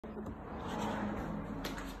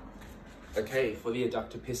Okay, for the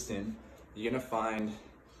adductor piston, you're gonna find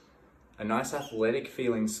a nice athletic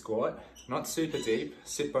feeling squat, not super deep,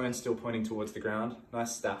 sit bones still pointing towards the ground,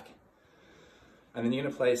 nice stack. And then you're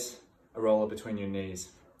gonna place a roller between your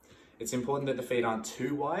knees. It's important that the feet aren't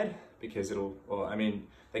too wide because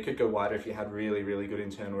they could go wider if you had really, really good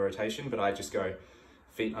internal rotation, but I just go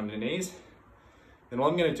feet under knees. Then what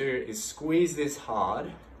I'm gonna do is squeeze this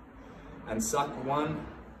hard and suck one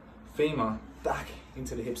femur back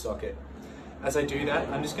into the hip socket. As I do that,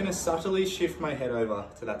 I'm just gonna subtly shift my head over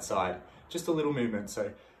to that side. Just a little movement,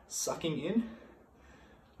 so sucking in.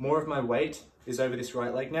 More of my weight is over this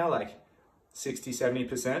right leg now, like 60,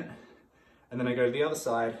 70%. And then I go to the other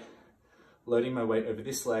side, loading my weight over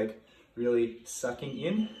this leg, really sucking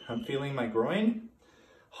in. I'm feeling my groin,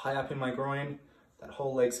 high up in my groin. That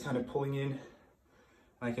whole leg's kind of pulling in.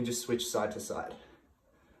 I can just switch side to side.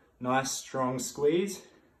 Nice, strong squeeze,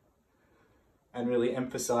 and really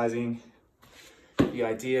emphasizing the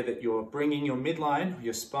idea that you're bringing your midline,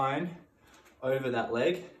 your spine, over that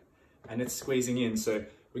leg, and it's squeezing in. So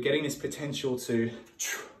we're getting this potential to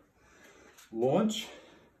launch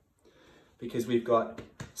because we've got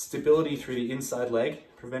stability through the inside leg,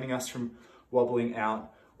 preventing us from wobbling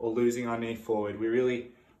out or losing our knee forward. We're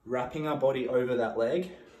really wrapping our body over that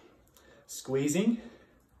leg, squeezing,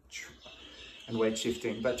 and weight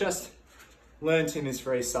shifting, but just learnt in this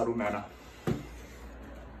very subtle manner.